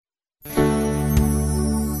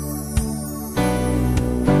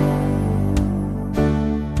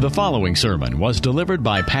The following sermon was delivered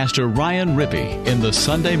by Pastor Ryan Rippey in the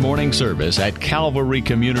Sunday morning service at Calvary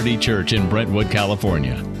Community Church in Brentwood,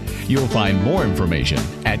 California. You'll find more information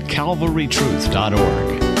at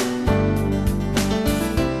calvarytruth.org.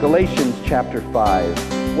 Galatians chapter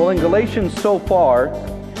 5. Well, in Galatians so far,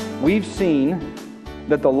 we've seen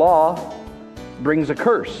that the law brings a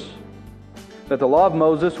curse. That the law of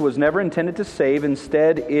Moses was never intended to save.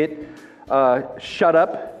 Instead, it shut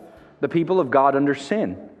up the people of God under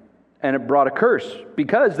sin. And it brought a curse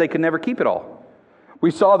because they could never keep it all. We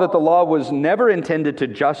saw that the law was never intended to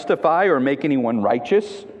justify or make anyone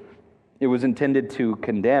righteous. It was intended to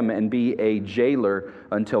condemn and be a jailer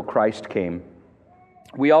until Christ came.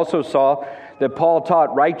 We also saw that Paul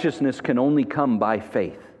taught righteousness can only come by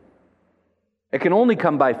faith. It can only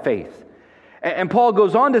come by faith. And Paul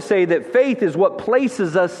goes on to say that faith is what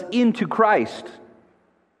places us into Christ.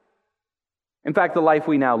 In fact, the life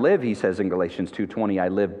we now live, he says in Galatians 2:20, I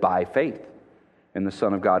live by faith in the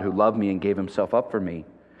Son of God who loved me and gave himself up for me.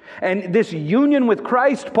 And this union with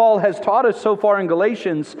Christ, Paul has taught us so far in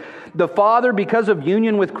Galatians, the Father, because of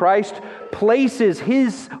union with Christ, places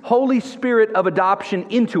His Holy Spirit of adoption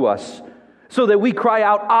into us so that we cry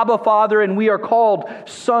out, Abba, Father, and we are called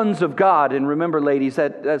sons of God. And remember, ladies,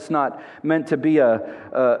 that's not meant to be a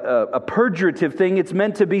pejorative thing. It's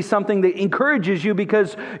meant to be something that encourages you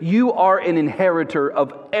because you are an inheritor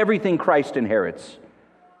of everything Christ inherits.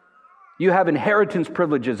 You have inheritance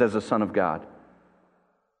privileges as a son of God.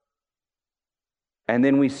 And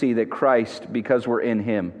then we see that Christ, because we're in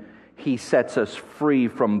Him, He sets us free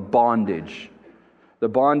from bondage. The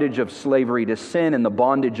bondage of slavery to sin and the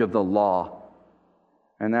bondage of the law.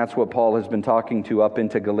 And that's what Paul has been talking to up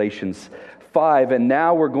into Galatians 5. And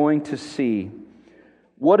now we're going to see,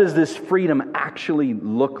 what does this freedom actually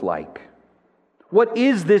look like? What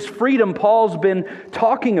is this freedom Paul's been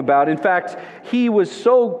talking about? In fact, he was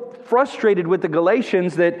so frustrated with the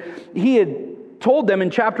Galatians that he had told them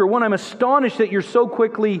in chapter 1, I'm astonished that you're so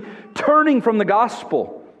quickly turning from the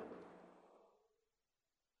gospel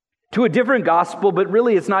to a different gospel, but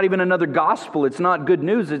really it's not even another gospel. It's not good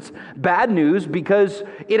news. It's bad news because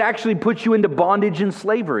it actually puts you into bondage and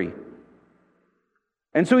slavery.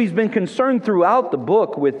 And so he's been concerned throughout the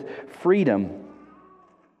book with freedom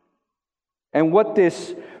and what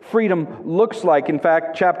this freedom looks like. In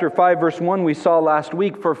fact, chapter 5, verse 1 we saw last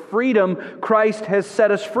week, for freedom Christ has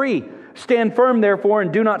set us free. Stand firm, therefore,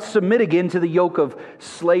 and do not submit again to the yoke of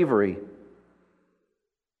slavery.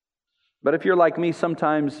 But if you're like me,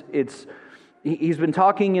 sometimes he's been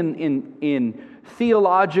talking in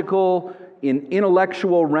theological, in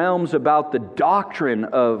intellectual realms about the doctrine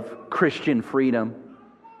of Christian freedom.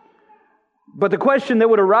 But the question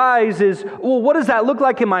that would arise is, well, what does that look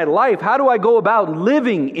like in my life? How do I go about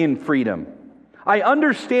living in freedom? I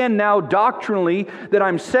understand now doctrinally that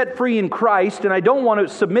I'm set free in Christ, and I don't want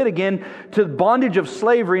to submit again to the bondage of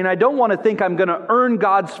slavery, and I don't want to think I'm going to earn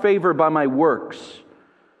God's favor by my works.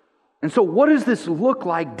 And so what does this look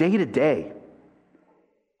like day to day?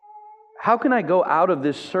 How can I go out of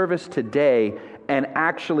this service today and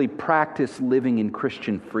actually practice living in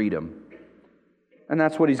Christian freedom? And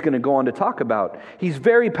that's what he's going to go on to talk about. He's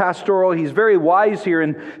very pastoral, he's very wise here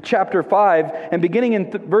in chapter 5, and beginning in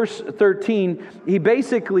verse 13, he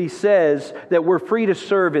basically says that we're free to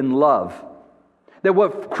serve in love. That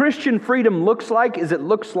what Christian freedom looks like is it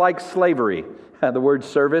looks like slavery. The word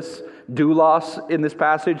service, doulos, in this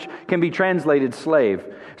passage can be translated slave.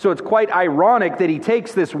 So it's quite ironic that he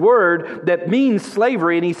takes this word that means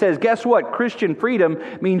slavery and he says, guess what? Christian freedom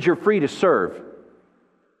means you're free to serve.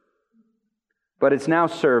 But it's now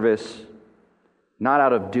service, not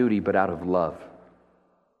out of duty, but out of love.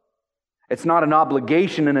 It's not an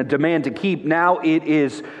obligation and a demand to keep. Now it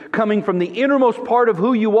is coming from the innermost part of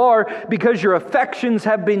who you are because your affections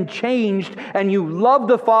have been changed and you love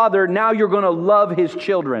the Father. Now you're going to love His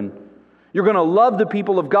children. You're going to love the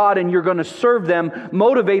people of God and you're going to serve them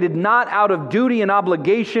motivated not out of duty and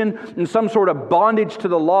obligation and some sort of bondage to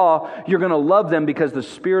the law. You're going to love them because the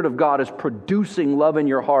Spirit of God is producing love in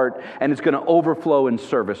your heart and it's going to overflow in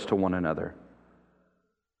service to one another.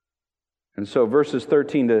 And so verses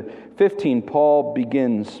 13 to 15, Paul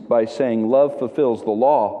begins by saying, love fulfills the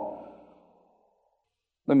law.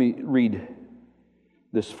 Let me read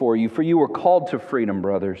this for you. For you were called to freedom,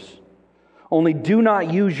 brothers. Only do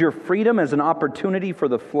not use your freedom as an opportunity for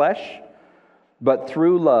the flesh, but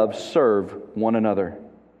through love serve one another.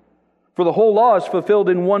 For the whole law is fulfilled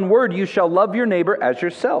in one word, you shall love your neighbor as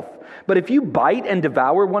yourself. But if you bite and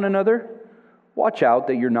devour one another, watch out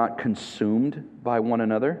that you're not consumed by one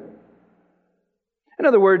another. In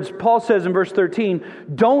other words, Paul says in verse 13,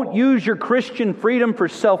 don't use your Christian freedom for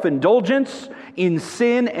self-indulgence in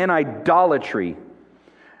sin and idolatry.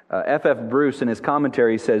 F.F. Bruce in his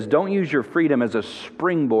commentary says, don't use your freedom as a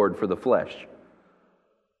springboard for the flesh.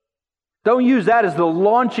 Don't use that as the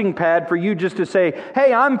launching pad for you just to say,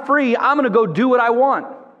 hey, I'm free, I'm going to go do what I want.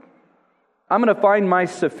 I'm going to find my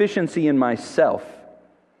sufficiency in myself.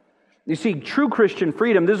 You see, true Christian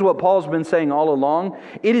freedom, this is what Paul's been saying all along,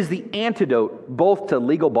 it is the antidote both to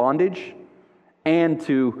legal bondage and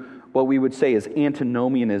to what we would say is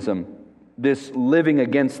antinomianism, this living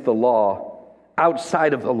against the law,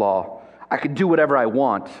 outside of the law. I can do whatever I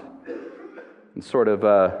want. It's sort of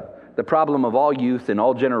the problem of all youth in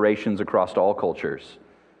all generations across all cultures.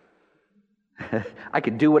 I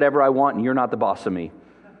could do whatever I want and you're not the boss of me.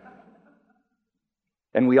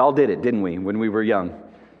 And we all did it, didn't we, when we were young?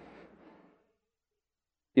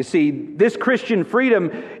 You see, this Christian freedom,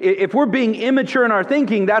 if we're being immature in our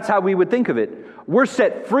thinking, that's how we would think of it. We're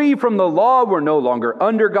set free from the law. We're no longer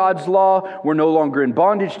under God's law. We're no longer in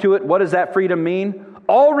bondage to it. What does that freedom mean?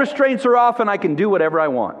 All restraints are off and I can do whatever I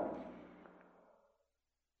want.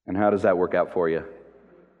 And how does that work out for you?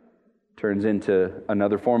 Turns into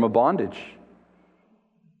another form of bondage.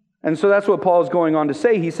 And so that's what Paul is going on to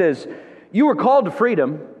say. He says, you were called to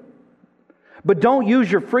freedom, but don't use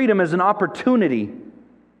your freedom as an opportunity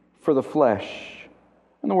for the flesh.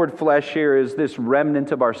 And the word flesh here is this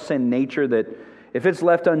remnant of our sin nature that if it's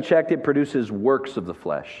left unchecked, it produces works of the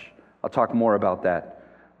flesh. I'll talk more about that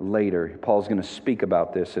later. Paul's going to speak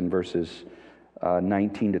about this in verses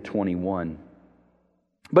 19 to 21.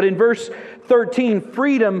 But in verse 13,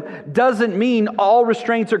 freedom doesn't mean all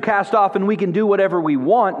restraints are cast off and we can do whatever we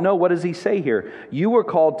want. No, what does he say here? You were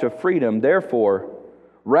called to freedom, therefore,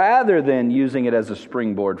 rather than using it as a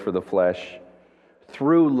springboard for the flesh,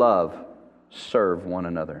 through love, serve one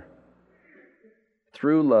another.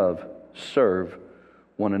 Through love, serve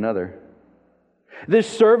one another. This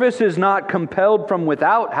service is not compelled from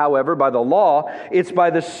without, however, by the law. It's by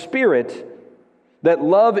the Spirit that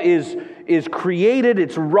love is created,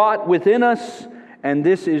 it's wrought within us, and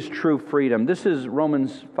this is true freedom. This is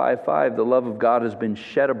Romans 5:5. The love of God has been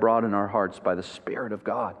shed abroad in our hearts by the Spirit of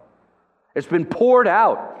God. It's been poured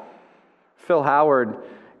out. Phil Howard,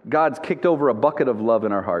 God's kicked over a bucket of love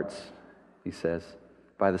in our hearts, he says,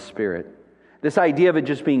 by the Spirit. This idea of it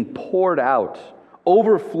just being poured out,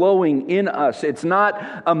 overflowing in us. It's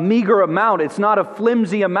not a meager amount. It's not a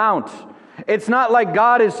flimsy amount. It's not like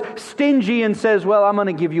God is stingy and says, well, I'm going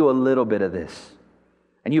to give you a little bit of this,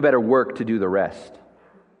 and you better work to do the rest.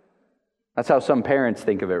 That's how some parents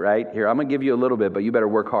think of it, right? Here, I'm going to give you a little bit, but you better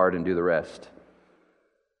work hard and do the rest.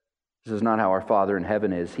 This is not how our Father in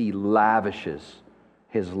heaven is. He lavishes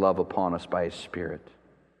His love upon us by His Spirit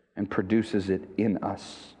and produces it in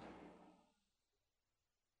us.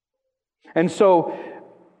 And so,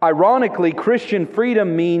 ironically, Christian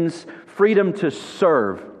freedom means freedom to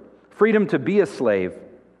serve, freedom to be a slave.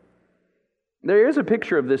 There is a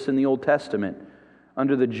picture of this in the Old Testament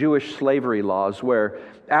under the Jewish slavery laws, where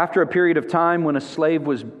after a period of time when a slave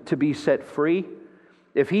was to be set free,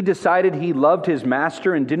 if he decided he loved his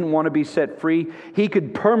master and didn't want to be set free, he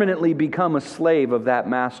could permanently become a slave of that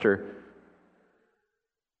master.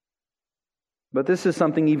 But this is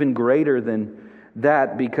something even greater than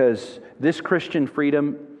that, because this Christian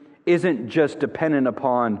freedom isn't just dependent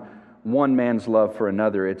upon one man's love for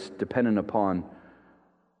another. It's dependent upon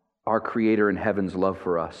our Creator in heaven's love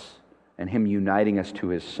for us and Him uniting us to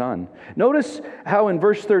His Son. Notice how in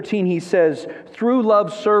verse 13 he says, through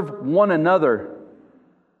love serve one another.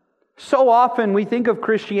 So often we think of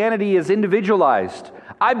Christianity as individualized.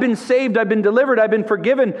 I've been saved, I've been delivered, I've been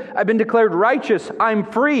forgiven, I've been declared righteous, I'm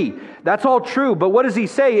free. That's all true, but what does he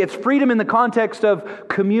say? It's freedom in the context of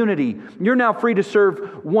community. You're now free to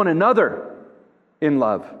serve one another in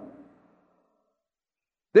love.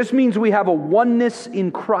 This means we have a oneness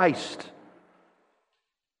in Christ.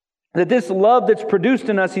 That this love that's produced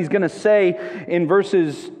in us, he's going to say in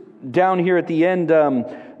verses down here at the end,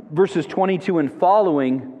 verses 22 and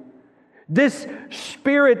following, this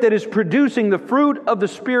Spirit that is producing the fruit of the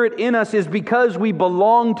Spirit in us is because we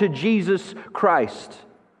belong to Jesus Christ.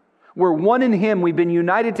 We're one in Him. We've been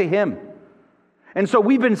united to Him. And so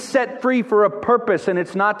we've been set free for a purpose, and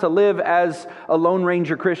it's not to live as a Lone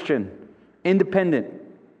Ranger Christian, independent.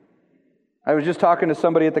 I was just talking to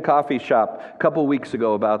somebody at the coffee shop a couple weeks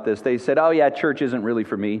ago about this. They said, oh yeah, church isn't really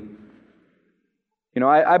for me. You know,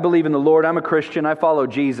 I believe in the Lord. I'm a Christian. I follow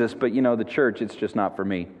Jesus, but you know, the church, it's just not for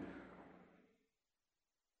me.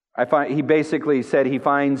 He basically said he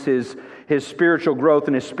finds his spiritual growth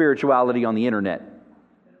and his spirituality on the internet.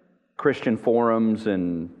 Christian forums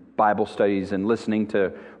and Bible studies and listening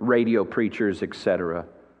to radio preachers, etc.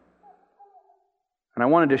 And I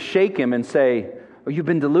wanted to shake him and say, "Oh, you've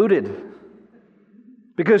been deluded."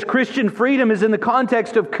 Because Christian freedom is in the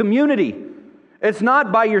context of community. It's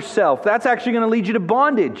not by yourself. That's actually going to lead you to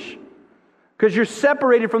bondage. Because you're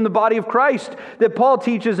separated from the body of Christ that Paul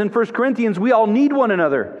teaches in 1 Corinthians. We all need one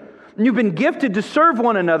another. And you've been gifted to serve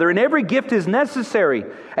one another. And every gift is necessary.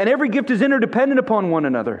 And every gift is interdependent upon one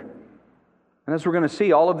another. And as we're going to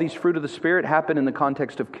see, all of these fruit of the Spirit happen in the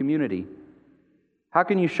context of community. How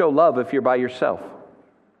can you show love if you're by yourself?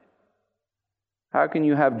 How can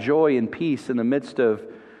you have joy and peace in the midst of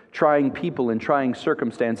trying people and trying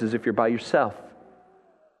circumstances if you're by yourself?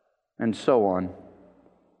 And so on.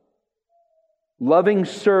 Loving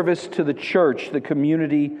service to the church, the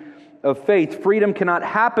community of faith. Freedom cannot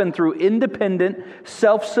happen through independent,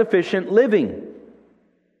 self-sufficient living.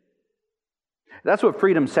 That's what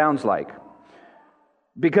freedom sounds like.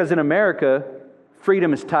 Because in America,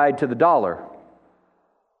 freedom is tied to the dollar.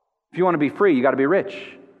 If you want to be free, you got to be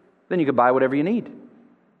rich. Then you can buy whatever you need.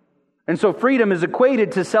 And so freedom is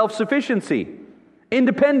equated to self-sufficiency,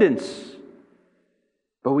 independence.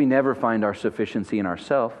 But we never find our sufficiency in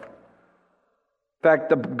ourselves. In fact,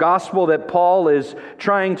 the gospel that Paul is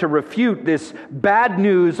trying to refute, this bad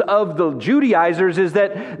news of the Judaizers, is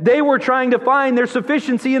that they were trying to find their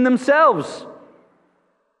sufficiency in themselves.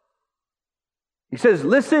 He says,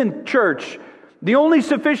 listen, church, the only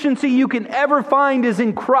sufficiency you can ever find is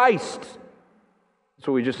in Christ. That's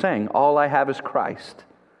what we just sang. All I have is Christ.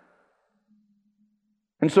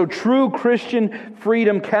 And so true Christian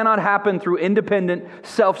freedom cannot happen through independent,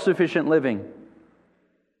 self-sufficient living.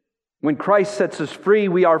 When Christ sets us free,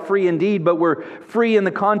 we are free indeed, but we're free in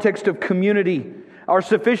the context of community. Our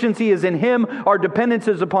sufficiency is in Him. Our dependence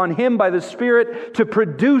is upon Him by the Spirit to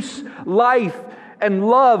produce life and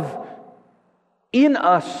love in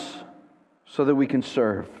us so that we can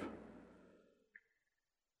serve.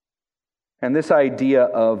 And this idea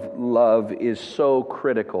of love is so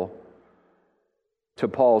critical to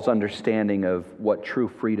Paul's understanding of what true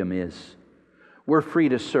freedom is. We're free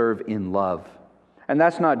to serve in love. And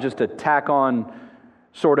that's not just a tack-on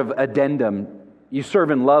sort of addendum. You serve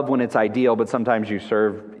in love when it's ideal, but sometimes you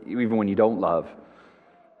serve even when you don't love.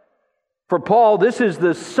 For Paul, this is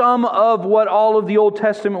the sum of what all of the Old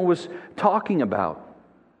Testament was talking about.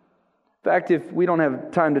 In fact, if we don't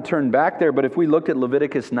have time to turn back there, but if we looked at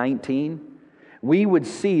Leviticus 19, we would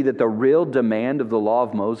see that the real demand of the law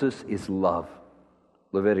of Moses is love.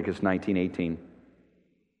 Leviticus 19:18.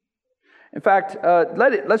 In fact,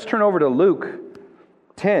 let's turn over to Luke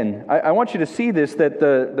 10. I want you to see this, that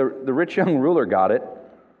the rich young ruler got it.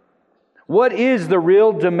 What is the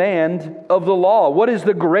real demand of the law? What is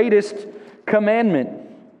the greatest commandment?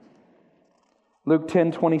 Luke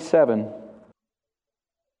 10:27.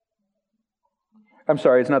 I'm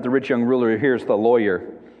sorry, it's not the rich young ruler. Here's the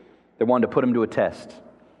lawyer that wanted to put him to a test.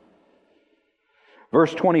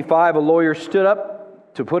 Verse 25, a lawyer stood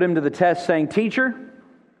up to put him to the test, saying, "Teacher,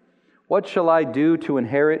 what shall I do to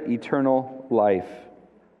inherit eternal life?"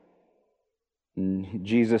 And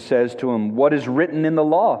Jesus says to him, "What is written in the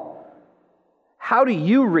law? How do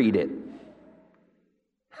you read it?"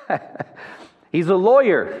 He's a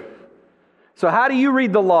lawyer. So how do you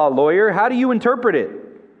read the law, lawyer? How do you interpret it?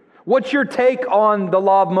 What's your take on the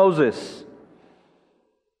law of Moses?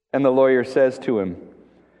 And the lawyer says to him,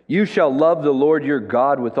 "You shall love the Lord your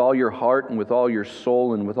God with all your heart and with all your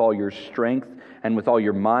soul and with all your strength and with all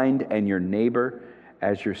your mind, and your neighbor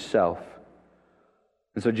as yourself."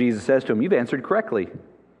 And so Jesus says to him, "You've answered correctly.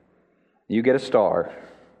 You get a star.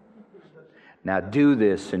 Now do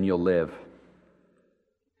this and you'll live."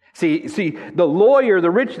 See, the lawyer,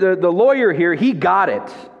 the lawyer here, he got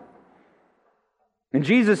it. And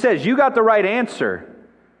Jesus says, you got the right answer.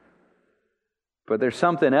 But there's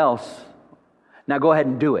something else. Now go ahead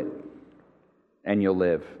and do it, and you'll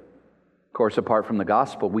live. Of course, apart from the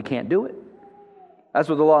gospel, we can't do it. That's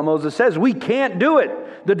what the law of Moses says. We can't do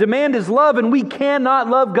it. The demand is love, and we cannot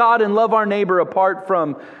love God and love our neighbor apart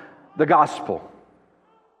from the gospel.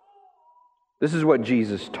 This is what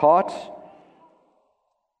Jesus taught.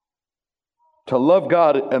 To love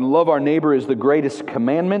God and love our neighbor is the greatest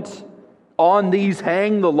commandment. On these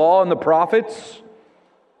hang the law and the prophets.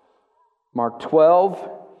 Mark 12.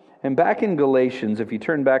 And back in Galatians, if you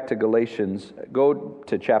turn back to Galatians, go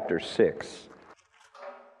to chapter 6.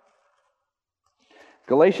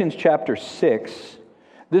 Galatians chapter 6,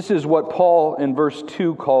 this is what Paul in verse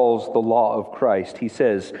 2 calls the law of Christ. He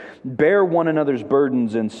says, "Bear one another's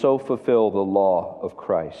burdens and so fulfill the law of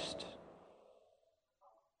Christ."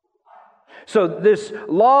 So this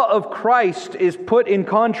law of Christ is put in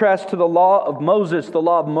contrast to the law of Moses. The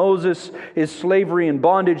law of Moses is slavery and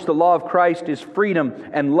bondage. The law of Christ is freedom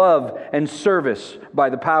and love and service by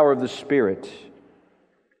the power of the Spirit.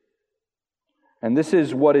 And this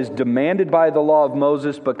is what is demanded by the law of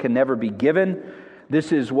Moses but can never be given.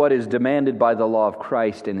 This is what is demanded by the law of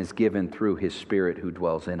Christ and is given through His Spirit who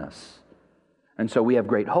dwells in us. And so we have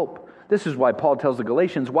great hope. This is why Paul tells the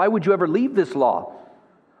Galatians, why would you ever leave this law?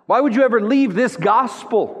 Why would you ever leave this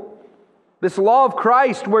gospel? This law of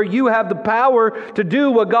Christ where you have the power to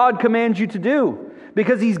do what God commands you to do.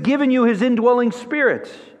 Because He's given you His indwelling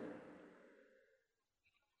Spirit.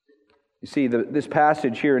 You see, this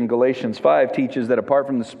passage here in Galatians 5 teaches that apart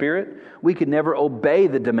from the Spirit, we could never obey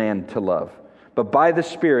the demand to love. But by the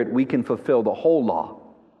Spirit, we can fulfill the whole law.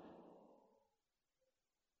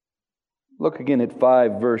 Look again at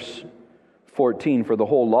 5 verse 14. For the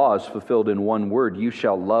whole law is fulfilled in one word. You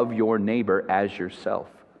shall love your neighbor as yourself.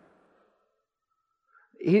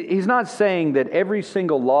 He's not saying that every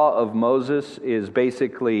single law of Moses is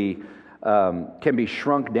basically can be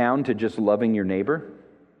shrunk down to just loving your neighbor.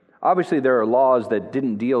 Obviously, there are laws that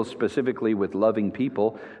didn't deal specifically with loving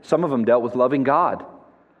people. Some of them dealt with loving God.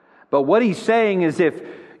 But what he's saying is if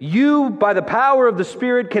you, by the power of the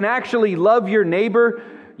Spirit, can actually love your neighbor,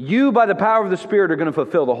 you, by the power of the Spirit, are going to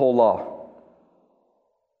fulfill the whole law.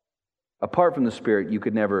 Apart from the Spirit, you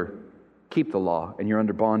could never keep the law, and you're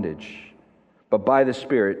under bondage. But by the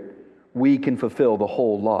Spirit, we can fulfill the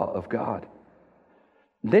whole law of God.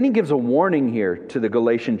 Then he gives a warning here to the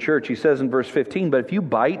Galatian church. He says in verse 15, but if you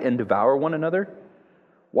bite and devour one another,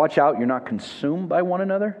 watch out you're not consumed by one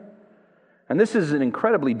another. And this is an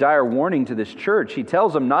incredibly dire warning to this church. He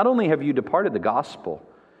tells them, not only have you departed the gospel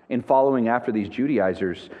in following after these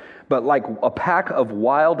Judaizers, but like a pack of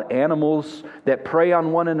wild animals that prey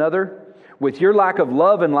on one another, with your lack of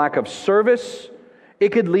love and lack of service,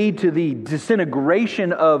 it could lead to the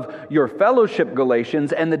disintegration of your fellowship,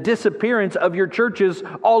 Galatians, and the disappearance of your churches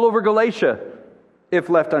all over Galatia, if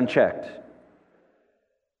left unchecked.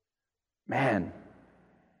 Man,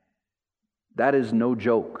 that is no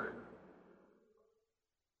joke.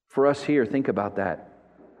 For us here, think about that.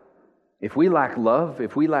 If we lack love,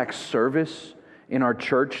 if we lack service in our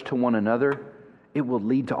church to one another, it will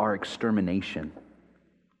lead to our extermination.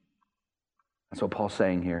 That's what Paul's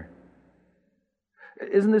saying here.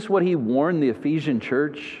 Isn't this what he warned the Ephesian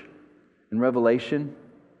church in Revelation?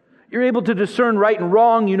 You're able to discern right and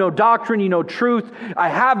wrong. You know doctrine. You know truth. I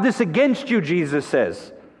have this against you, Jesus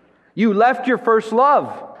says. You left your first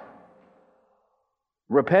love.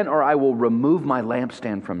 Repent or I will remove my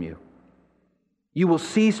lampstand from you. You will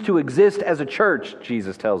cease to exist as a church,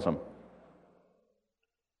 Jesus tells them.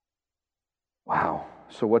 Wow.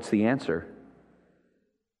 So what's the answer?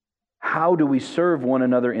 How do we serve one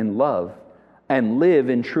another in love and live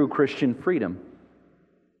in true Christian freedom?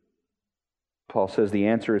 Paul says the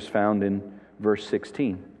answer is found in verse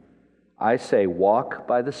 16. I say, walk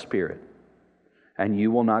by the Spirit, and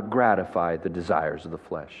you will not gratify the desires of the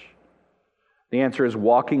flesh. The answer is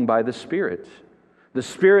walking by the Spirit. The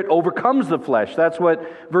Spirit overcomes the flesh. That's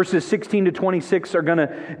what verses 16 to 26 are going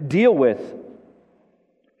to deal with.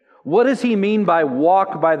 What does he mean by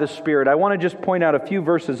walk by the Spirit? I want to just point out a few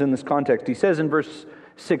verses in this context. He says in verse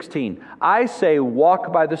 16, I say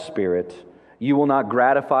walk by the Spirit, you will not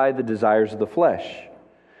gratify the desires of the flesh.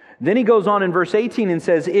 Then he goes on in verse 18 and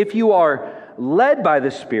says, if you are led by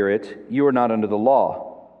the Spirit, you are not under the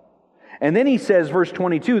law. And then he says, verse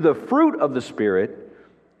 22, the fruit of the Spirit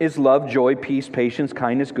is love, joy, peace, patience,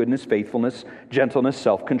 kindness, goodness, faithfulness, gentleness,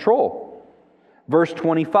 self-control. Verse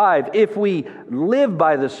 25, if we live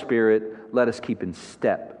by the Spirit, let us keep in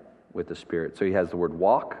step with the Spirit. So he has the word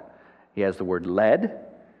walk, he has the word led,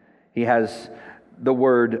 he has the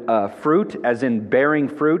word fruit, as in bearing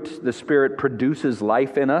fruit. The Spirit produces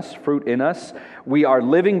life in us, fruit in us. We are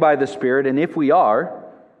living by the Spirit, and if we are,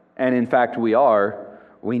 and in fact we are,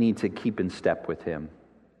 we need to keep in step with Him.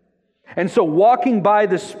 And so walking by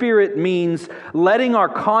the Spirit means letting our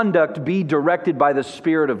conduct be directed by the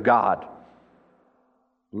Spirit of God.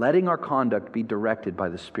 Letting our conduct be directed by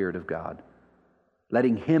the Spirit of God.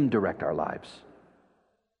 Letting Him direct our lives.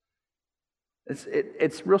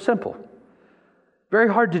 It's real simple. Very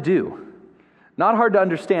hard to do. Not hard to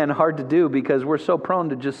understand, hard to do, because we're so prone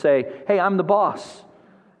to just say, hey, I'm the boss,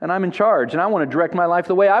 and I'm in charge, and I want to direct my life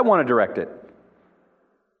the way I want to direct it.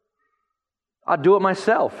 I'll do it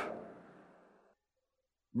myself.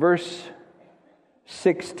 Verse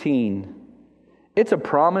 16. It's a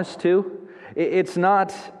promise too. It's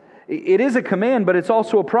not, it is a command, but it's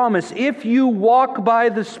also a promise. If you walk by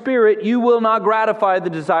the Spirit, you will not gratify the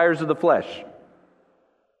desires of the flesh.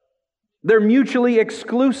 They're mutually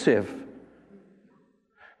exclusive.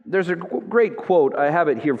 There's a great quote, I have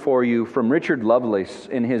it here for you, from Richard Lovelace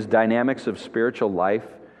in his Dynamics of Spiritual Life.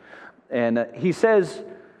 And he says,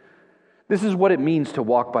 this is what it means to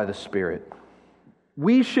walk by the Spirit.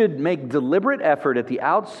 We should make deliberate effort at the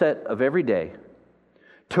outset of every day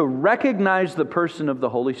to recognize the person of the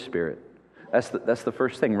Holy Spirit. That's the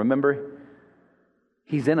first thing. Remember,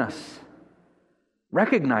 He's in us.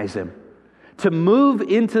 Recognize Him. To move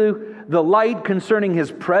into the light concerning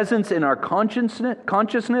His presence in our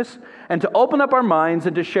consciousness, and to open up our minds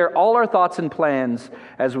and to share all our thoughts and plans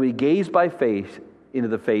as we gaze by faith into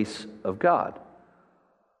the face of God.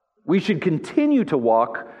 We should continue to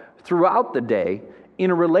walk throughout the day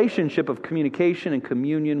in a relationship of communication and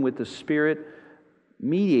communion with the Spirit,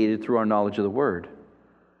 mediated through our knowledge of the Word.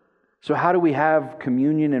 So how do we have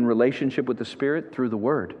communion and relationship with the Spirit? Through the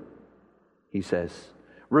Word, he says.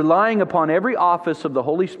 Relying upon every office of the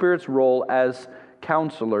Holy Spirit's role as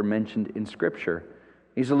counselor mentioned in Scripture.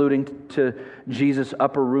 He's alluding to Jesus'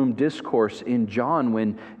 upper room discourse in John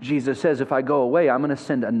when Jesus says, if I go away, I'm going to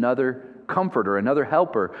send another comforter, another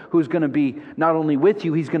helper, who's going to be not only with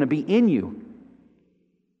you, he's going to be in you.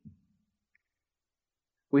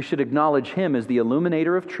 We should acknowledge Him as the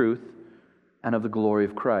illuminator of truth and of the glory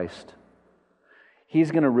of Christ. He's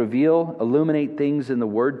going to reveal, illuminate things in the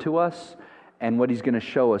Word to us, and what He's going to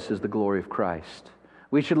show us is the glory of Christ.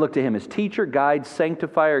 We should look to Him as teacher, guide,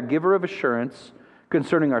 sanctifier, giver of assurance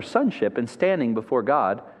concerning our sonship and standing before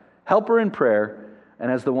God, helper in prayer, and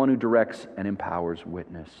as the one who directs and empowers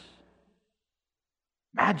witness.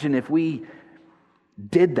 Imagine if we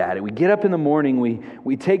did that. We get up in the morning,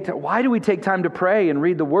 we take time. Why do we take time to pray and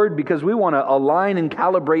read the Word? Because we want to align and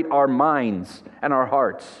calibrate our minds and our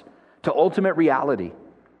hearts to ultimate reality.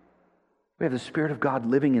 We have the Spirit of God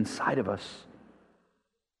living inside of us.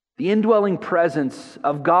 The indwelling presence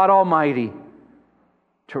of God Almighty,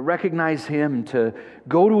 to recognize Him, to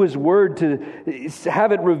go to His Word, to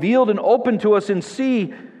have it revealed and open to us and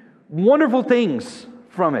see wonderful things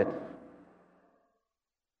from it.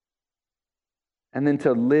 And then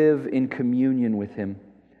to live in communion with Him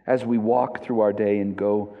as we walk through our day and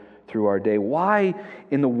go through our day. Why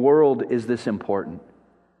in the world is this important?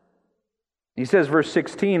 He says, verse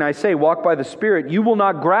 16, I say, walk by the Spirit. You will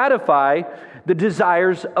not gratify the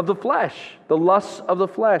desires of the flesh, the lusts of the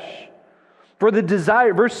flesh. For the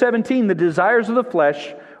desire, verse 17, the desires of the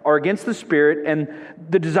flesh are against the Spirit, and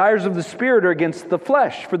the desires of the Spirit are against the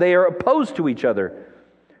flesh, for they are opposed to each other,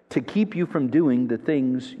 to keep you from doing the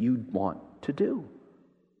things you want to do.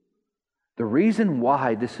 The reason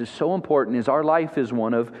why this is so important is our life is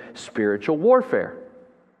one of spiritual warfare.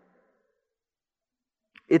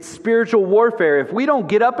 It's spiritual warfare. If we don't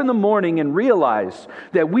get up in the morning and realize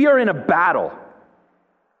that we are in a battle,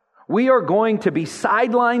 we are going to be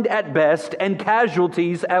sidelined at best and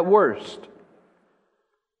casualties at worst.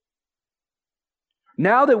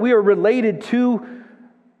 Now that we are related to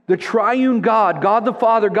the triune God, God the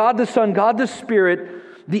Father, God the Son, God the Spirit,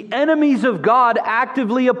 the enemies of God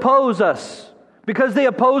actively oppose us because they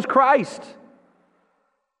oppose Christ.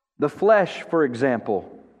 The flesh, for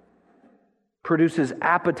example, produces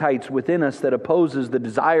appetites within us that opposes the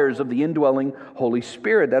desires of the indwelling Holy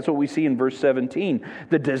Spirit. That's what we see in verse 17.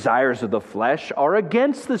 The desires of the flesh are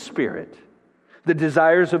against the Spirit. The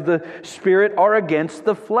desires of the Spirit are against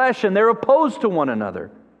the flesh, and they're opposed to one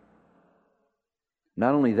another.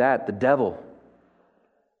 Not only that, the devil,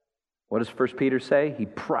 what does 1 Peter say? He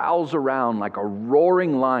prowls around like a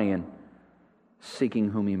roaring lion, seeking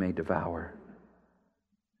whom he may devour.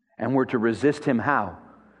 And we're to resist him how?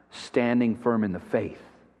 Standing firm in the faith.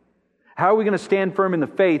 How are we going to stand firm in the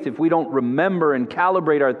faith if we don't remember and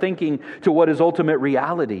calibrate our thinking to what is ultimate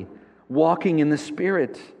reality? Walking in the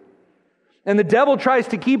Spirit. And the devil tries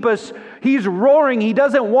to keep us, he's roaring, he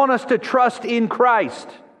doesn't want us to trust in Christ.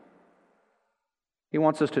 He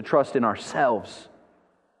wants us to trust in ourselves.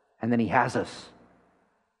 And then he has us.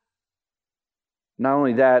 Not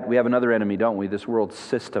only that, we have another enemy, don't we? This world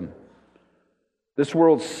system. This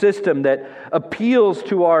world system that appeals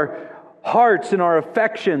to our hearts and our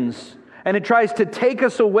affections, and it tries to take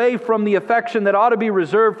us away from the affection that ought to be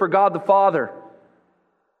reserved for God the Father.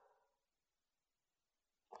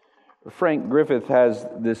 Frank Griffith has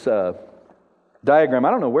this diagram.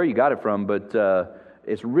 I don't know where you got it from, but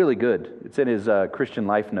it's really good. It's in his Christian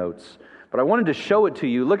Life Notes. But I wanted to show it to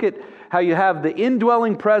you. Look at how you have the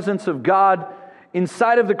indwelling presence of God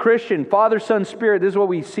inside of the Christian, Father, Son, Spirit. This is what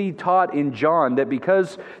we see taught in John, that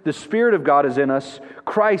because the Spirit of God is in us,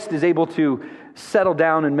 Christ is able to settle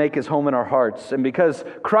down and make His home in our hearts. And because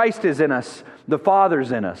Christ is in us, the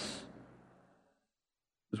Father's in us.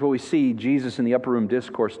 This is what we see Jesus in the Upper Room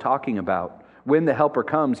Discourse talking about. When the Helper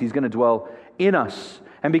comes, He's going to dwell in us.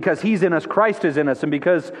 And because He's in us, Christ is in us. And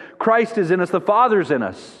because Christ is in us, the Father's in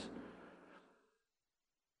us.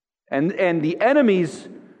 And the enemies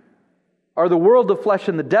are the world, the flesh,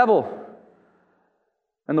 and the devil.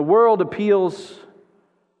 And the world appeals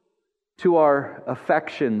to our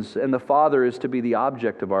affections, and the Father is to be the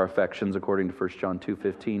object of our affections, according to 1 John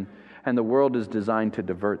 2:15. And the world is designed to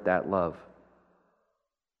divert that love.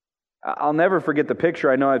 I'll never forget the picture.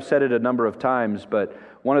 I know I've said it a number of times, but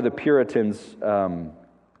one of the Puritans,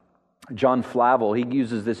 John Flavel, he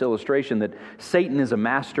uses this illustration that Satan is a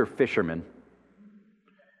master fisherman.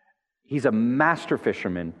 He's a master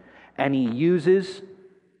fisherman, and he uses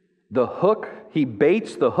the hook, he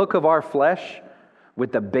baits the hook of our flesh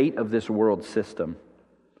with the bait of this world system.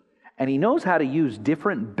 And he knows how to use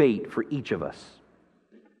different bait for each of us.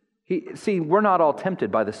 See, we're not all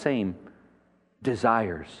tempted by the same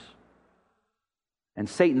desires. And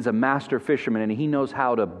Satan's a master fisherman, and he knows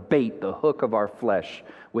how to bait the hook of our flesh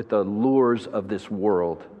with the lures of this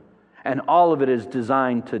world. And all of it is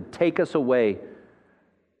designed to take us away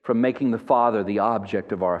from making the Father the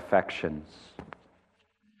object of our affections.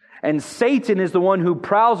 And Satan is the one who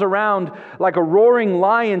prowls around like a roaring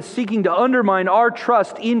lion seeking to undermine our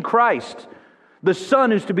trust in Christ. The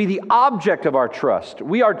Son is to be the object of our trust.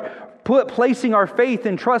 We are placing our faith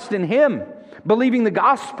and trust in Him, believing the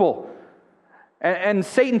gospel. And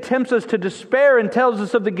Satan tempts us to despair and tells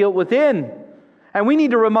us of the guilt within. And we need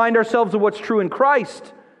to remind ourselves of what's true in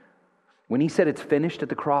Christ. When He said it's finished at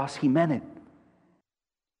the cross, He meant it.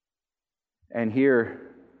 And here,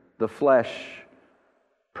 the flesh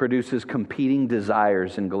produces competing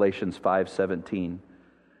desires in Galatians 5:17.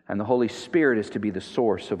 And the Holy Spirit is to be the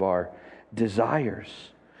source of our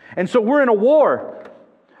desires. And so we're in a war.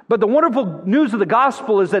 But the wonderful news of the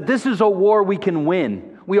gospel is that this is a war we can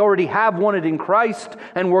win. We already have won it in Christ,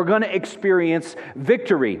 and we're going to experience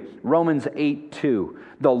victory. Romans 8:2.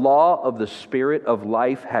 The law of the Spirit of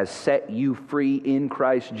life has set you free in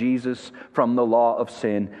Christ Jesus from the law of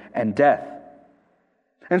sin and death.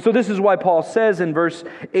 And so this is why Paul says in verse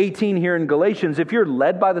 18 here in Galatians, if you're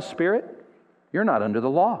led by the Spirit, you're not under the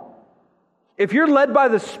law. If you're led by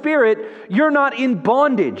the Spirit, you're not in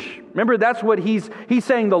bondage. Remember, that's what he's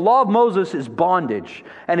saying. The law of Moses is bondage.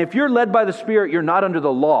 And if you're led by the Spirit, you're not under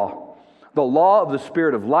the law. The law of the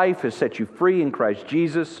Spirit of life has set you free in Christ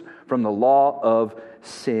Jesus from the law of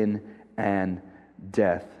sin and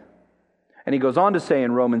death. And he goes on to say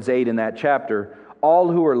in Romans 8 in that chapter, all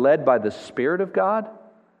who are led by the Spirit of God,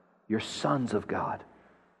 you're sons of God.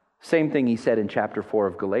 Same thing he said in chapter 4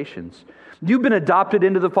 of Galatians. You've been adopted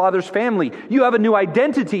into the Father's family. You have a new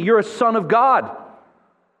identity. You're a son of God.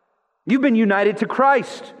 You've been united to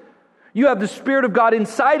Christ. You have the Spirit of God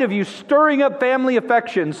inside of you, stirring up family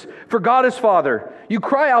affections for God as Father. You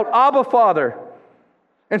cry out, Abba, Father.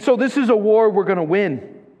 And so this is a war we're going to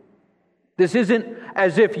win. This isn't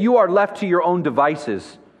as if you are left to your own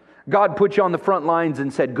devices. God put you on the front lines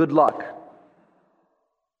and said, good luck.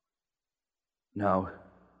 No.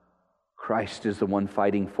 Christ is the one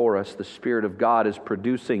fighting for us. The Spirit of God is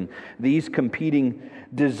producing these competing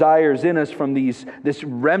desires in us from this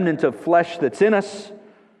remnant of flesh that's in us.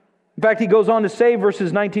 In fact, he goes on to say,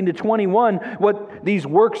 verses 19 to 21, what these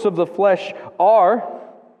works of the flesh are.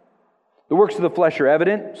 The works of the flesh are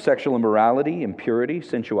evident: sexual immorality, impurity,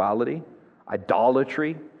 sensuality,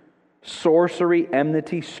 idolatry, sorcery,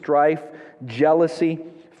 enmity, strife, jealousy,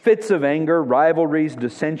 fits of anger, rivalries,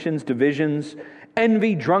 dissensions, divisions,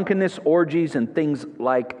 envy, drunkenness, orgies, and things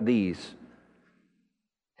like these.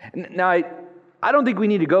 Now, I don't think we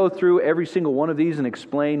need to go through every single one of these and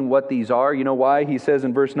explain what these are. You know why? He says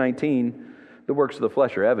in verse 19, the works of the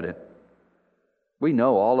flesh are evident. We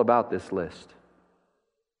know all about this list,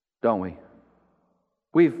 don't we?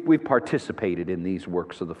 We've participated in these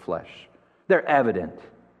works of the flesh. They're evident.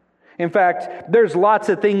 In fact, there's lots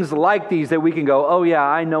of things like these that we can go, oh yeah,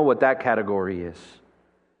 I know what that category is.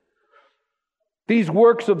 These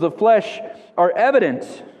works of the flesh are evident.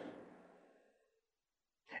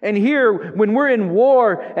 And here, when we're in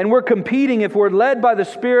war and we're competing, if we're led by the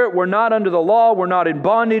Spirit, we're not under the law, we're not in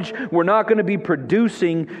bondage, we're not going to be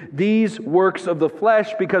producing these works of the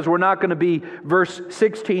flesh because we're not going to be, verse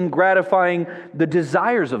 16, gratifying the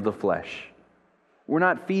desires of the flesh. We're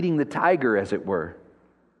not feeding the tiger, as it were,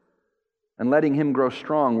 and letting him grow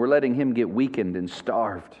strong. We're letting him get weakened and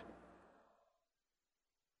starved.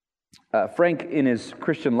 Frank, in his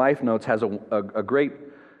Christian Life Notes, has a great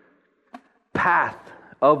path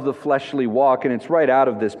of the fleshly walk, and it's right out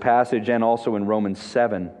of this passage and also in Romans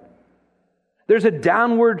 7. There's a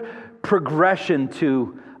downward progression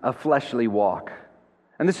to a fleshly walk.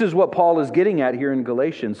 And this is what Paul is getting at here in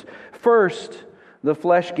Galatians. First, the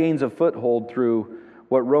flesh gains a foothold through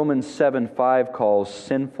what Romans 7:5 calls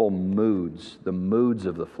sinful moods, the moods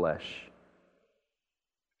of the flesh.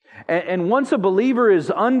 And once a believer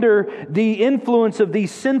is under the influence of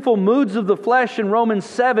these sinful moods of the flesh in Romans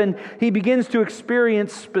 7, he begins to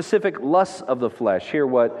experience specific lusts of the flesh. Here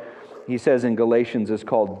what he says in Galatians is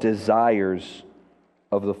called desires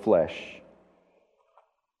of the flesh.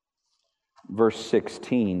 Verse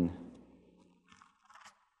 16.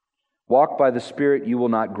 Walk by the Spirit, you will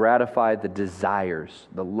not gratify the desires,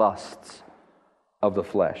 the lusts of the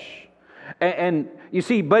flesh. And you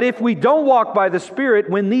see, but if we don't walk by the Spirit,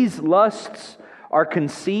 when these lusts are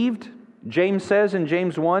conceived, James says in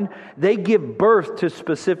James 1, they give birth to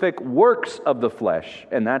specific works of the flesh.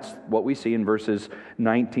 And that's what we see in verses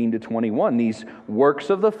 19 to 21. These works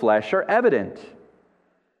of the flesh are evident.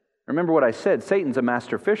 Remember what I said, Satan's a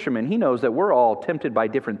master fisherman. He knows that we're all tempted by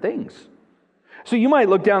different things. So you might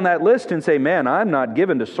look down that list and say, man, I'm not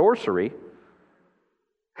given to sorcery.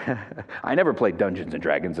 I never played Dungeons and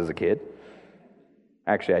Dragons as a kid.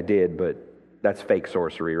 Actually, I did, but that's fake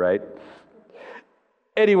sorcery, right?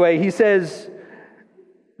 Anyway, he says,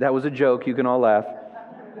 that was a joke, you can all laugh.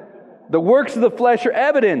 The works of the flesh are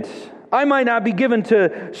evident. I might not be given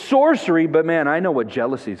to sorcery, but man, I know what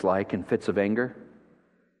jealousy's like and fits of anger.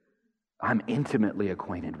 I'm intimately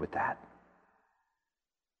acquainted with that.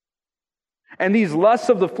 And these lusts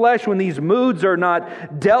of the flesh, when these moods are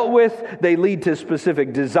not dealt with, they lead to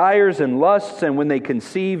specific desires and lusts. And when they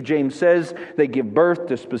conceive, James says, they give birth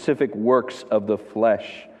to specific works of the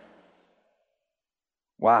flesh.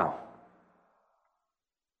 Wow.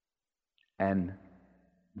 And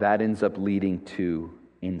that ends up leading to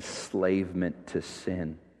enslavement to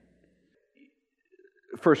sin.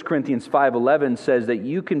 1 Corinthians 5:11 says that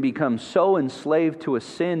you can become so enslaved to a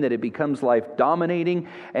sin that it becomes life dominating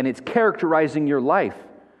and it's characterizing your life.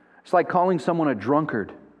 It's like calling someone a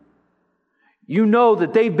drunkard. You know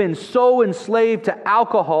that they've been so enslaved to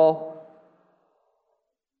alcohol,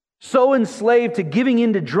 so enslaved to giving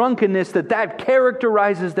into drunkenness that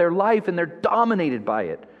characterizes their life and they're dominated by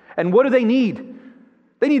it. And what do they need?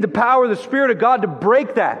 They need the power of the Spirit of God to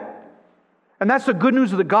break that. And that's the good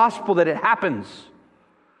news of the gospel, that it happens.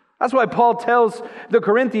 That's why Paul tells the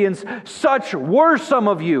Corinthians, such were some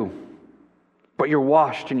of you, but you're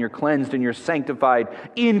washed and you're cleansed and you're sanctified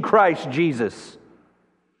in Christ Jesus.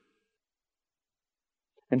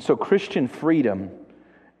 And so Christian freedom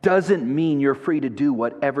doesn't mean you're free to do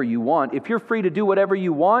whatever you want. If you're free to do whatever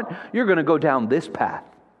you want, you're going to go down this path.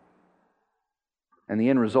 And the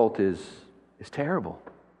end result is terrible.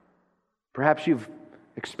 Perhaps you've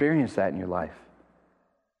experienced that in your life.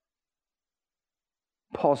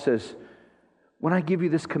 Paul says, when I give you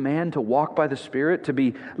this command to walk by the Spirit, to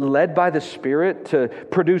be led by the Spirit, to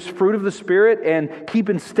produce fruit of the Spirit and keep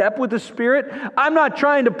in step with the Spirit, I'm not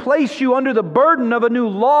trying to place you under the burden of a new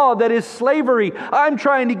law that is slavery. I'm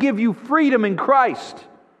trying to give you freedom in Christ.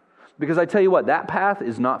 Because I tell you what, that path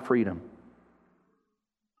is not freedom.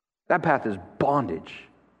 That path is bondage.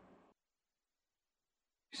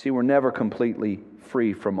 You see, we're never completely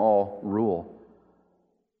free from all rule.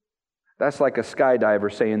 That's like a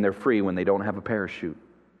skydiver saying they're free when they don't have a parachute.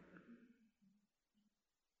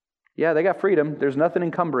 Yeah, they got freedom. There's nothing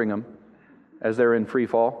encumbering them as they're in free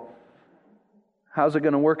fall. How's it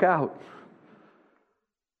going to work out?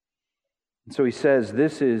 And so he says,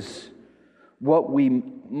 this is what we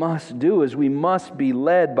must do, is we must be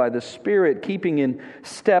led by the Spirit, keeping in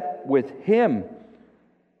step with Him.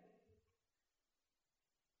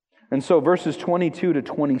 And so verses 22 to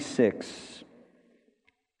 26,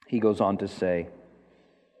 he goes on to say,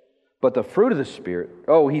 but the fruit of the Spirit,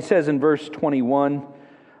 he says in verse 21,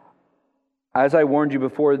 as I warned you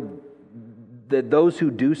before, that those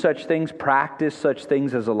who do such things, practice such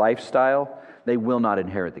things as a lifestyle, they will not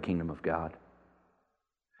inherit the kingdom of God.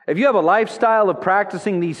 If you have a lifestyle of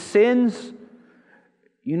practicing these sins,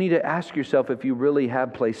 you need to ask yourself if you really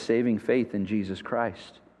have placed saving faith in Jesus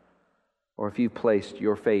Christ, or if you've placed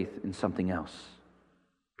your faith in something else.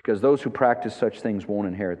 Because those who practice such things won't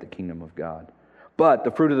inherit the kingdom of God. But the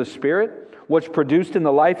fruit of the Spirit, what's produced in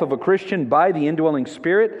the life of a Christian by the indwelling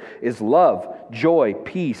Spirit, is love, joy,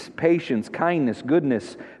 peace, patience, kindness,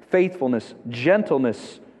 goodness, faithfulness,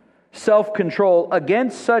 gentleness, self-control.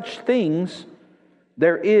 Against such things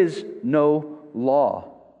there is no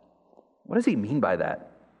law. What does he mean by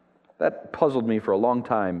that? That puzzled me for a long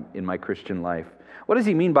time in my Christian life. What does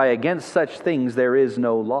he mean by against such things there is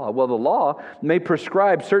no law? Well, the law may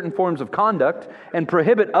prescribe certain forms of conduct and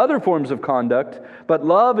prohibit other forms of conduct, but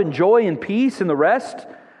love and joy and peace and the rest,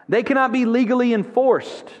 they cannot be legally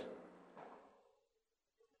enforced.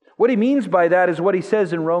 What he means by that is what he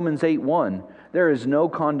says in Romans 8:1. There is no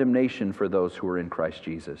condemnation for those who are in Christ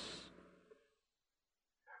Jesus.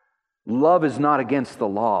 Love is not against the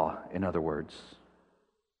law, in other words.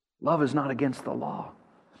 Love is not against the law.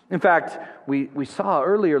 In fact, we saw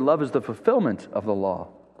earlier, love is the fulfillment of the law.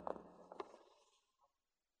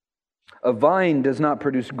 A vine does not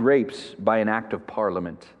produce grapes by an act of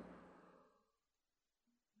parliament.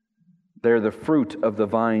 They're the fruit of the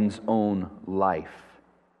vine's own life.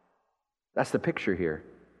 That's the picture here.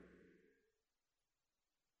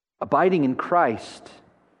 Abiding in Christ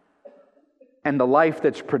and the life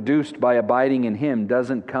that's produced by abiding in Him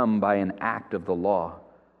doesn't come by an act of the law.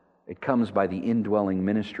 It comes by the indwelling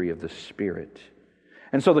ministry of the Spirit.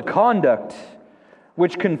 And so the conduct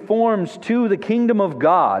which conforms to the kingdom of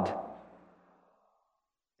God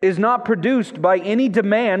is not produced by any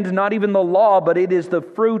demand, not even the law, but it is the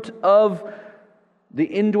fruit of the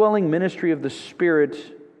indwelling ministry of the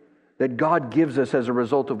Spirit that God gives us as a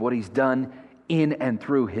result of what He's done in and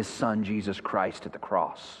through His Son, Jesus Christ, at the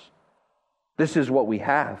cross. This is what we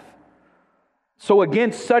have. So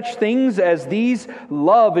against such things as these,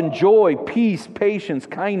 love and joy, peace, patience,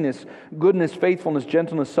 kindness, goodness, faithfulness,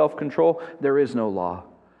 gentleness, self-control, there is no law.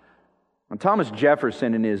 And Thomas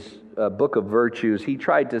Jefferson, in his book of virtues, he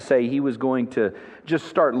tried to say he was going to just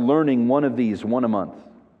start learning one of these, one a month.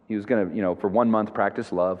 He was going to, for 1 month,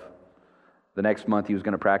 practice love. The next month, he was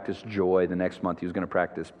going to practice joy. The next month, he was going to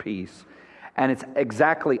practice peace. And it's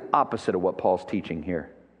exactly opposite of what Paul's teaching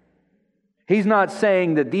here. He's not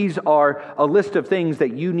saying that these are a list of things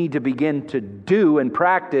that you need to begin to do and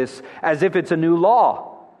practice as if it's a new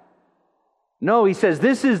law. No, he says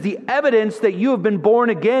this is the evidence that you have been born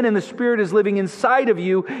again and the Spirit is living inside of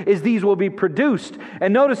you, is these will be produced.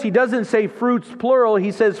 And notice he doesn't say fruits plural,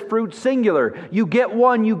 he says fruit singular. You get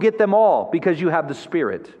one, you get them all because you have the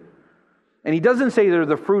Spirit. And he doesn't say they're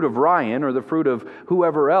the fruit of Ryan or the fruit of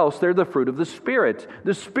whoever else, they're the fruit of the Spirit.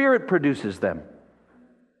 The Spirit produces them.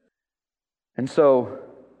 And so,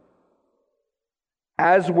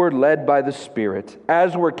 as we're led by the Spirit,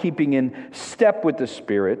 as we're keeping in step with the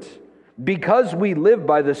Spirit, because we live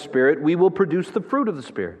by the Spirit, we will produce the fruit of the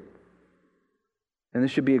Spirit. And this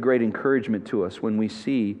should be a great encouragement to us when we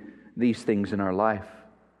see these things in our life.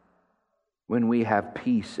 When we have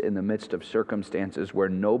peace in the midst of circumstances where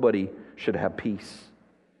nobody should have peace.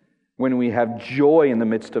 When we have joy in the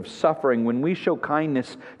midst of suffering. When we show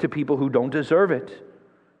kindness to people who don't deserve it.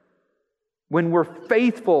 When we're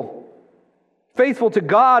faithful to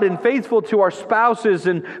God and faithful to our spouses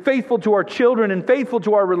and faithful to our children and faithful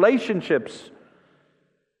to our relationships.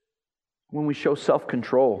 When we show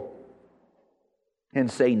self-control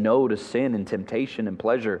and say no to sin and temptation and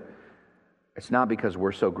pleasure, it's not because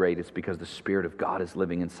we're so great, it's because the Spirit of God is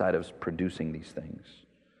living inside of us producing these things.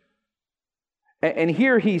 And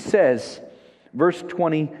here he says, verse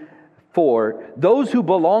 24, those who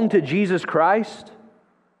belong to Jesus Christ,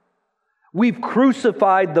 we've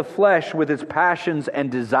crucified the flesh with its passions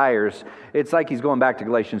and desires. It's like he's going back to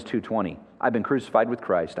Galatians 2:20. I've been crucified with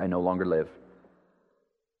Christ. I no longer live.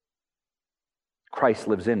 Christ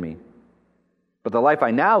lives in me. But the life I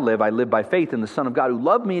now live, I live by faith in the Son of God who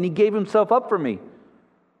loved me and He gave Himself up for me.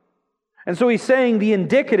 And so he's saying the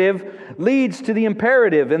indicative leads to the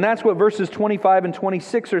imperative. And that's what verses 25 and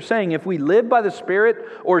 26 are saying. If we live by the Spirit,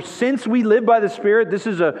 or since we live by the Spirit, this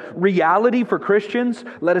is a reality for Christians,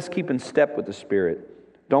 let us keep in step with the Spirit.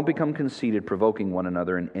 Don't become conceited, provoking one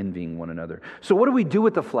another and envying one another. So what do we do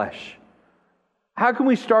with the flesh? How can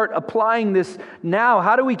we start applying this now?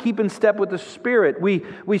 How do we keep in step with the Spirit?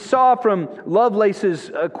 We saw from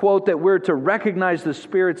Lovelace's quote that we're to recognize the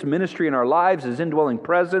Spirit's ministry in our lives, His indwelling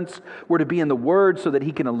presence. We're to be in the Word so that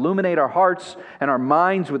He can illuminate our hearts and our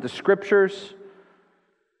minds with the Scriptures.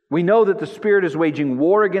 We know that the Spirit is waging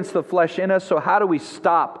war against the flesh in us, so how do we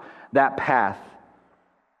stop that path?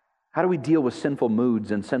 How do we deal with sinful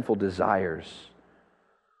moods and sinful desires?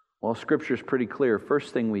 Well, Scripture is pretty clear.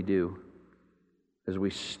 First thing we do is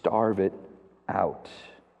we starve it out.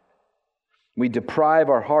 We deprive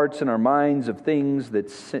our hearts and our minds of things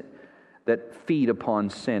that feed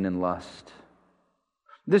upon sin and lust.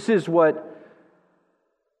 This is what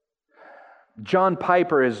John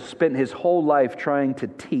Piper has spent his whole life trying to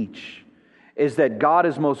teach, is that God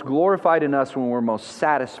is most glorified in us when we're most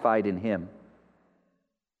satisfied in Him.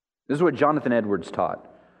 This is what Jonathan Edwards taught,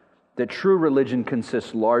 that true religion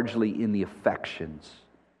consists largely in the affections.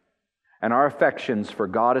 And our affections for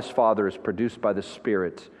God as Father is produced by the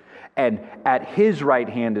Spirit. And at His right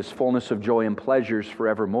hand is fullness of joy and pleasures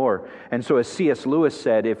forevermore. And so as C.S. Lewis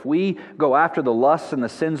said, if we go after the lusts and the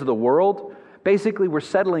sins of the world, basically we're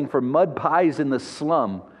settling for mud pies in the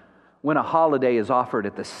slum when a holiday is offered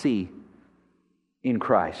at the sea in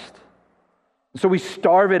Christ. So we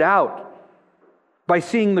starve it out by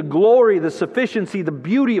seeing the glory, the sufficiency, the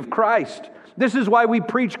beauty of Christ. This is why we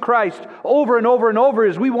preach Christ over and over and over,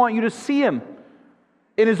 is we want you to see Him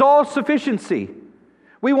in His all-sufficiency.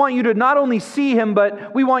 We want you to not only see Him,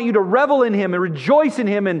 but we want you to revel in Him and rejoice in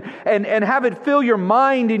Him and have it fill your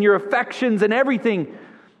mind and your affections and everything,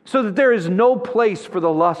 so that there is no place for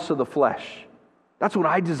the lusts of the flesh. That's what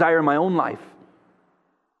I desire in my own life.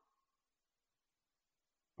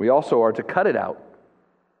 We also are to cut it out.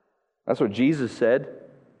 That's what Jesus said.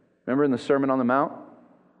 Remember in the Sermon on the Mount?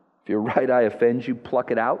 If your right eye offends you,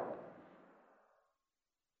 pluck it out.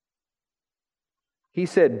 He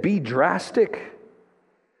said, be drastic.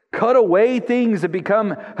 Cut away things that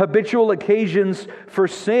become habitual occasions for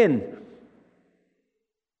sin.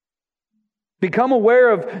 Become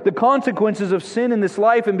aware of the consequences of sin in this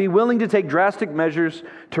life and be willing to take drastic measures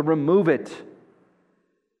to remove it.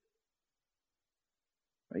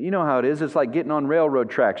 You know how it is. It's like getting on railroad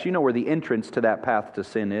tracks. You know where the entrance to that path to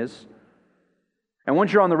sin is. And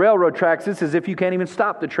once you're on the railroad tracks, it's as if you can't even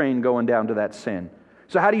stop the train going down to that sin.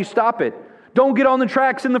 So how do you stop it? Don't get on the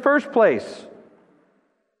tracks in the first place.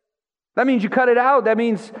 That means you cut it out. That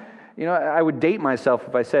means, I would date myself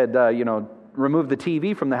if I said, remove the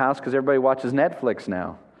TV from the house because everybody watches Netflix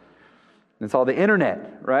now. It's all the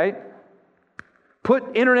internet, right?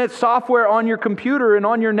 Put internet software on your computer and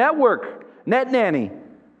on your network. Net nanny.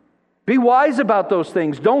 Be wise about those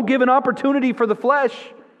things. Don't give an opportunity for the flesh.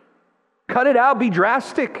 Cut it out. Be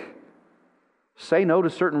drastic. Say no to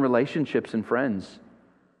certain relationships and friends.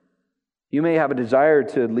 You may have a desire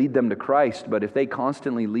to lead them to Christ, but if they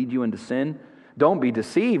constantly lead you into sin, don't be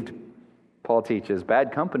deceived. Paul teaches,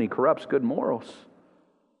 bad company corrupts good morals.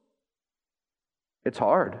 It's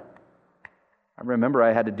hard. I remember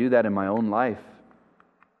I had to do that in my own life.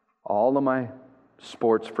 All of my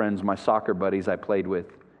sports friends, my soccer buddies I played with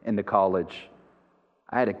into college,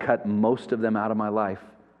 I had to cut most of them out of my life.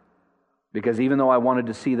 Because even though I wanted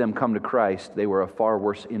to see them come to Christ, they were a far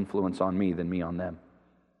worse influence on me than me on them.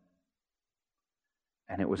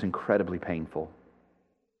 And it was incredibly painful.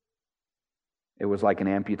 It was like an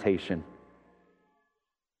amputation.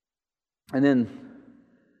 And then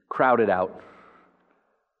crowded out.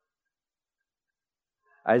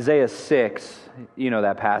 Isaiah 6, you know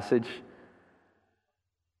that passage.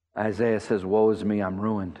 Isaiah says, woe is me, I'm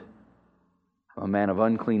ruined. I'm a man of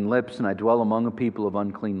unclean lips, and I dwell among a people of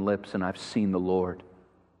unclean lips, and I've seen the Lord.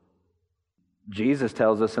 Jesus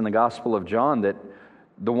tells us in the Gospel of John that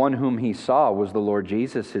the one whom He saw was the Lord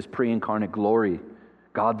Jesus, His pre-incarnate glory,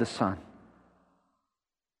 God the Son.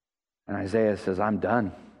 And Isaiah says, I'm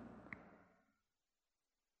done.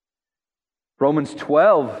 Romans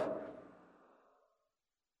 12,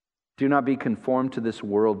 do not be conformed to this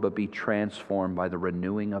world, but be transformed by the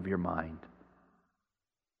renewing of your mind.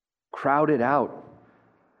 Crowd it out.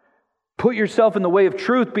 Put yourself in the way of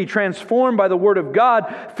truth. Be transformed by the Word of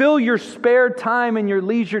God. Fill your spare time and your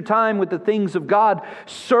leisure time with the things of God,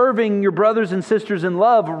 serving your brothers and sisters in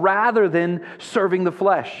love rather than serving the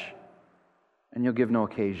flesh. And you'll give no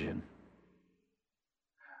occasion.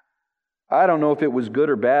 I don't know if it was good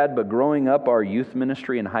or bad, but growing up, our youth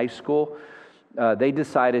ministry in high school, they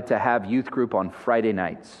decided to have youth group on Friday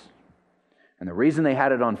nights. And the reason they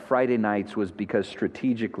had it on Friday nights was because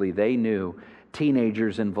strategically they knew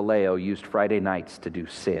teenagers in Vallejo used Friday nights to do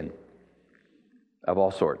sin of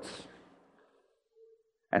all sorts.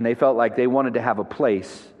 And they felt like they wanted to have a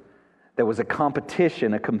place that was a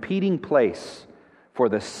competition, a competing place for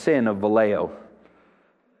the sin of Vallejo,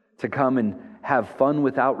 to come and have fun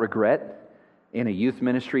without regret in a youth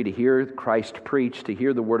ministry, to hear Christ preach, to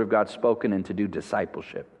hear the Word of God spoken, and to do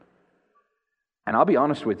discipleship. And I'll be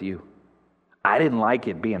honest with you, I didn't like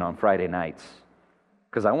it being on Friday nights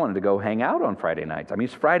because I wanted to go hang out on Friday nights. I mean,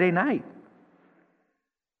 it's Friday night.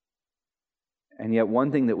 And yet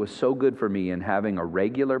one thing that was so good for me in having a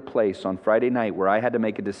regular place on Friday night where I had to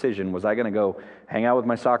make a decision, was I going to go hang out with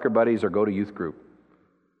my soccer buddies or go to youth group?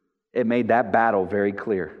 It made that battle very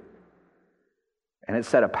clear. And it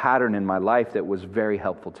set a pattern in my life that was very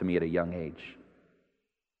helpful to me at a young age.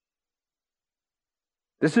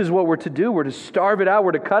 This is what we're to do. We're to starve it out.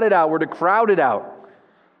 We're to cut it out. We're to crowd it out.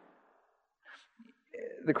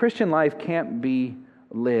 The Christian life can't be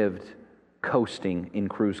lived coasting in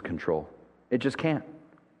cruise control. It just can't.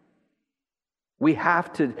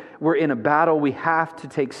 We're in a battle. We have to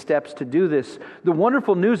take steps to do this. The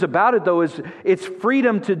wonderful news about it, though, is it's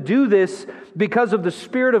freedom to do this because of the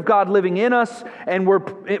Spirit of God living in us, and we're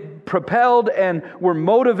propelled and we're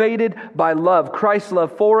motivated by love. Christ's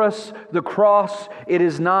love for us, the cross. It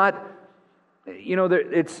is not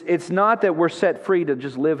It's not that we're set free to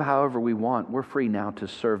just live however we want. We're free now to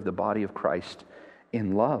serve the body of Christ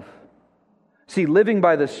in love. See, living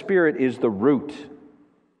by the Spirit is the root.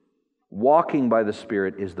 Walking by the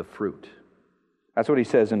Spirit is the fruit. That's what he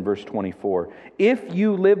says in verse 24. If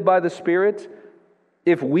you live by the Spirit,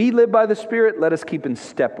 if we live by the Spirit, let us keep in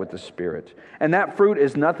step with the Spirit. And that fruit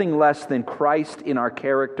is nothing less than Christ in our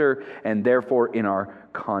character and therefore in our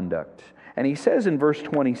conduct. And he says in verse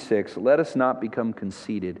 26, let us not become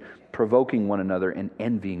conceited, provoking one another and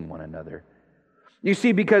envying one another. You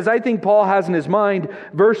see, because I think Paul has in his mind,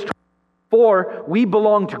 verse 24, we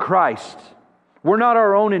belong to Christ. We're not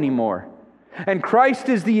our own anymore. And Christ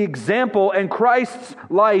is the example, and Christ's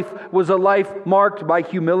life was a life marked by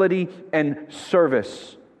humility and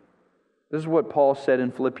service. This is what Paul said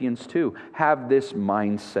in Philippians 2. Have this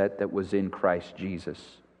mindset that was in Christ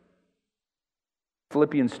Jesus.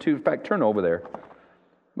 Philippians 2, in fact, turn over there.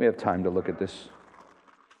 We have time to look at this.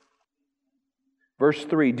 Verse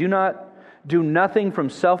 3, do nothing from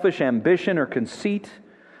selfish ambition or conceit,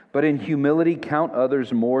 but in humility count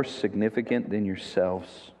others more significant than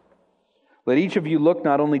yourselves. Let each of you look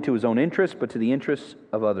not only to his own interests, but to the interests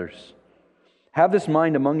of others. Have this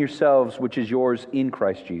mind among yourselves, which is yours in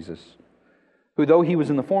Christ Jesus, who, though he was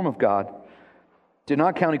in the form of God, did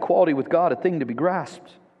not count equality with God a thing to be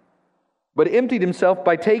grasped, but emptied himself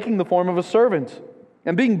by taking the form of a servant.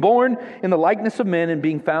 And being born in the likeness of men and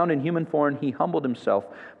being found in human form, he humbled himself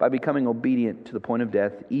by becoming obedient to the point of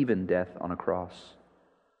death, even death on a cross.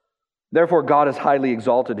 Therefore God has highly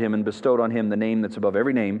exalted him and bestowed on him the name that's above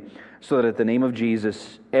every name, so that at the name of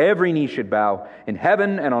Jesus every knee should bow, in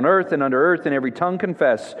heaven and on earth and under earth, and every tongue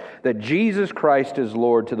confess that Jesus Christ is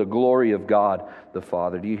Lord, to the glory of God the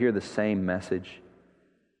Father. Do you hear the same message?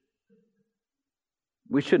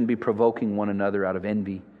 We shouldn't be provoking one another out of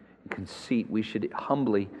envy and conceit. We should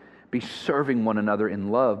humbly be serving one another in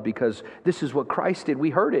love, because this is what Christ did. We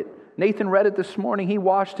heard it. Nathan read it this morning. He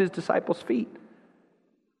washed his disciples' feet.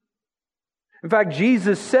 In fact,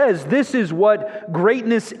 Jesus says this is what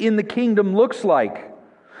greatness in the kingdom looks like.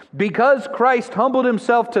 Because Christ humbled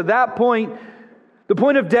himself to that point, the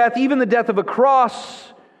point of death, even the death of a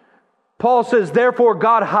cross, Paul says, therefore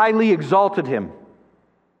God highly exalted him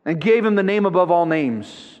and gave him the name above all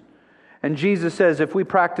names. And Jesus says if we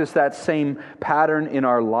practice that same pattern in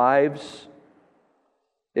our lives,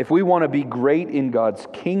 if we want to be great in God's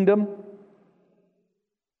kingdom,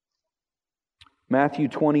 Matthew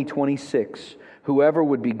 20:26, whoever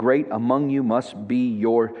would be great among you must be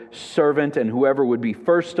your servant, and whoever would be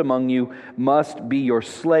first among you must be your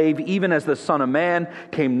slave, even as the Son of Man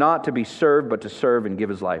came not to be served, but to serve and give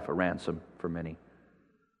his life a ransom for many.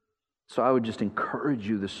 So I would just encourage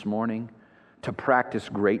you this morning to practice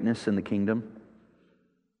greatness in the kingdom.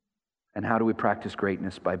 And how do we practice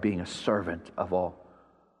greatness? By being a servant of all.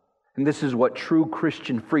 And this is what true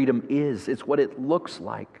Christian freedom is. It's what it looks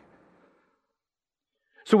like.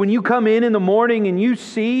 So when you come in the morning and you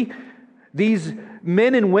see these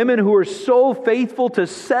men and women who are so faithful to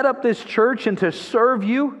set up this church and to serve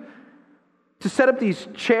you, to set up these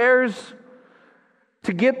chairs,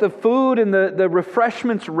 to get the food and the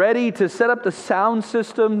refreshments ready, to set up the sound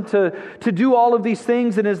system, to do all of these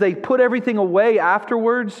things, and as they put everything away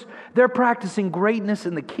afterwards, they're practicing greatness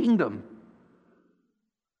in the kingdom.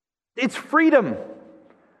 It's freedom.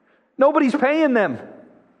 Nobody's paying them.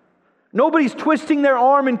 Nobody's twisting their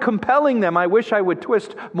arm and compelling them. I wish I would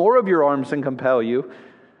twist more of your arms and compel you.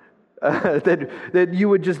 That you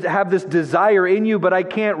would just have this desire in you, but I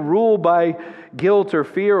can't rule by guilt or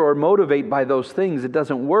fear or motivate by those things. It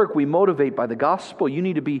doesn't work. We motivate by the gospel. You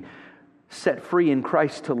need to be set free in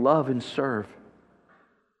Christ to love and serve.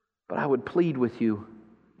 But I would plead with you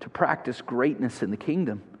to practice greatness in the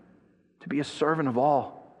kingdom, to be a servant of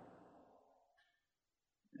all.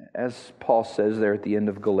 As Paul says there at the end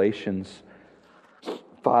of Galatians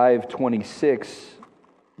 5:26,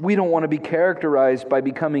 we don't want to be characterized by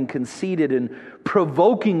becoming conceited and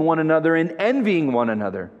provoking one another and envying one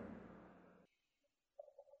another.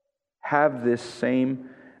 Have this same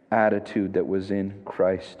attitude that was in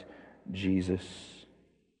Christ Jesus.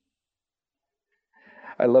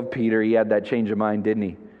 I love Peter. He had that change of mind, didn't he?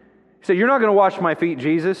 He said, "You're not going to wash my feet,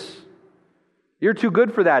 Jesus. You're too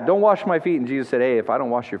good for that. Don't wash my feet." And Jesus said, "Hey, if I don't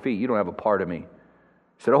wash your feet, you don't have a part of me."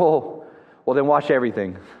 He said, "Oh, well then wash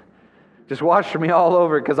everything. Just wash me all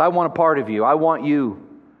over, because I want a part of you. I want you."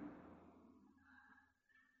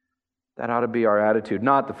 That ought to be our attitude.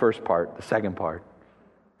 Not the first part, the second part.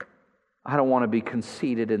 I don't want to be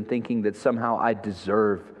conceited in thinking that somehow I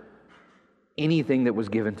deserve anything that was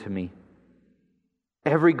given to me.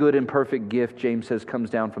 Every good and perfect gift, James says, comes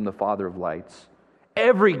down from the Father of lights.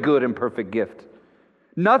 Every good and perfect gift.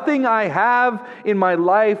 Nothing I have in my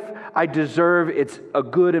life I deserve. It's a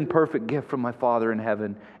good and perfect gift from my Father in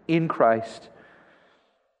heaven in Christ.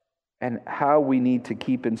 And how we need to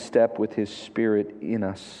keep in step with His Spirit in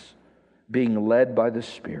us, being led by the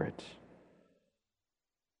Spirit,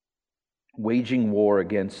 waging war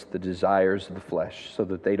against the desires of the flesh so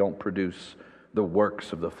that they don't produce the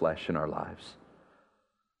works of the flesh in our lives.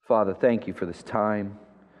 Father, thank You for this time.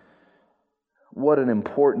 What an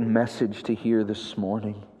important message to hear this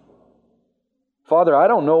morning. Father, I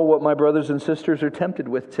don't know what my brothers and sisters are tempted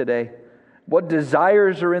with today, what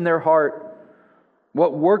desires are in their heart,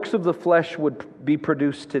 what works of the flesh would be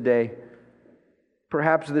produced today.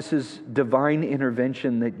 Perhaps this is divine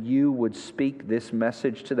intervention that You would speak this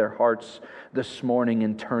message to their hearts this morning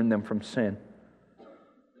and turn them from sin.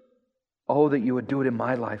 Oh, that You would do it in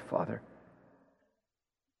my life, Father.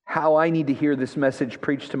 How I need to hear this message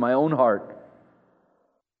preached to my own heart.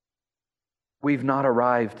 We've not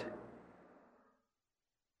arrived.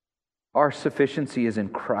 Our sufficiency is in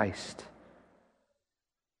Christ.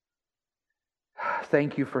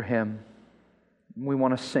 Thank You for Him. We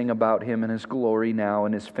want to sing about Him and His glory now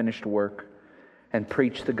and His finished work and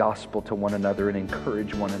preach the gospel to one another and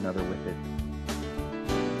encourage one another with it.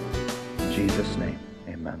 In Jesus' name,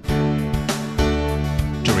 amen.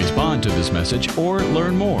 To respond to this message or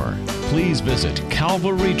learn more, please visit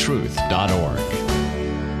calvarytruth.org.